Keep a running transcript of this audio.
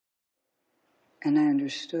And I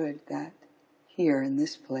understood that here in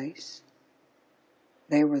this place,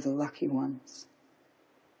 they were the lucky ones.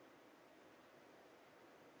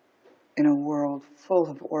 In a world full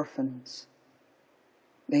of orphans,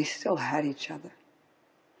 they still had each other.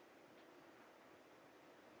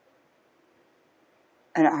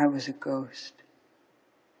 And I was a ghost.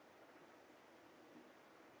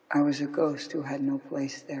 I was a ghost who had no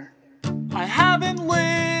place there. I haven't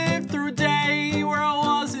lived through a day where I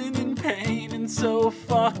wasn't in pain in so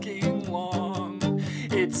fucking long.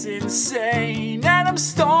 It's insane, and I'm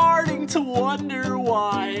starting to wonder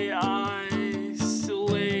why I still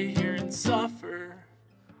lay here and suffer.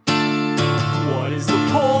 What is the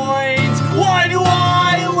point? Why do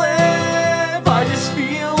I live? I just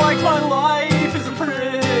feel like my life is a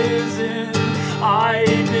prison.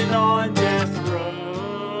 I've been on death row,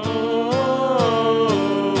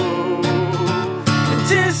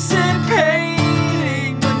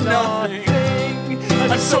 anticipating the nothing.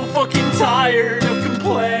 I'm so fucking tired of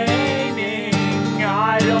complaining.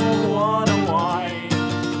 I don't wanna whine.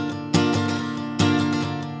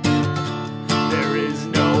 There is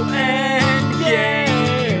no end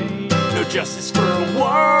game, no justice for a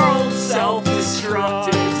world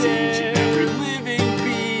self-destructive to each and every living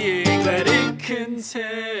being that it contains.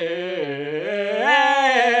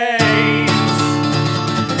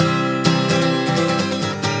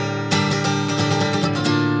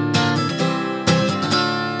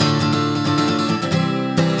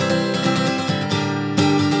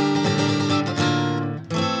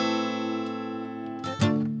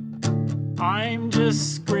 I'm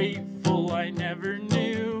just grateful I never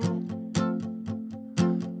knew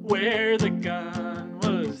where the gun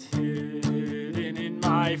was hidden in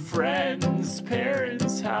my friends'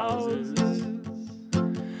 parents' houses.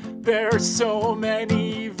 There are so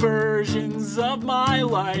many versions of my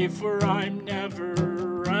life where I'm never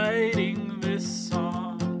writing this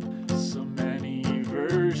song. So many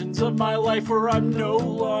versions of my life where I'm no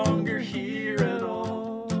longer here at all.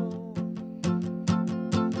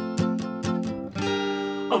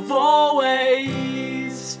 I've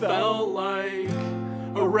always felt like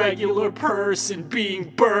a regular person being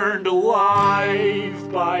burned alive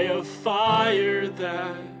by a fire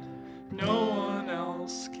that no one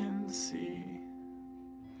else can see.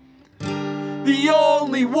 The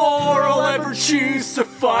only war I'll ever choose to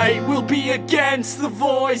fight will be against the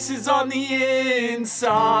voices on the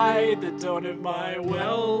inside that don't have my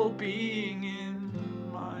well-being in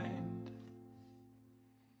mind.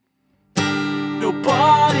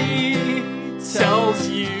 Nobody tells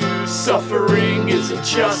you suffering isn't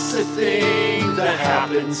just a thing that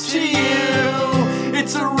happens to you.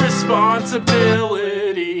 It's a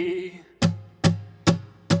responsibility.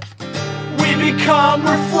 We become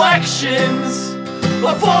reflections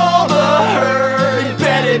of all the hurt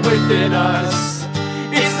embedded within us.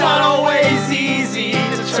 It's not always easy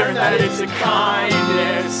to turn that into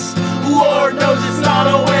kindness. Lord knows it's not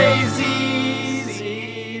always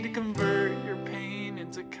easy to convert your pain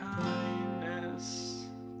into kindness.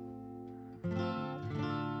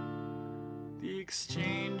 The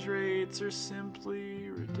exchange rates are simply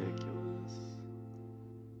ridiculous.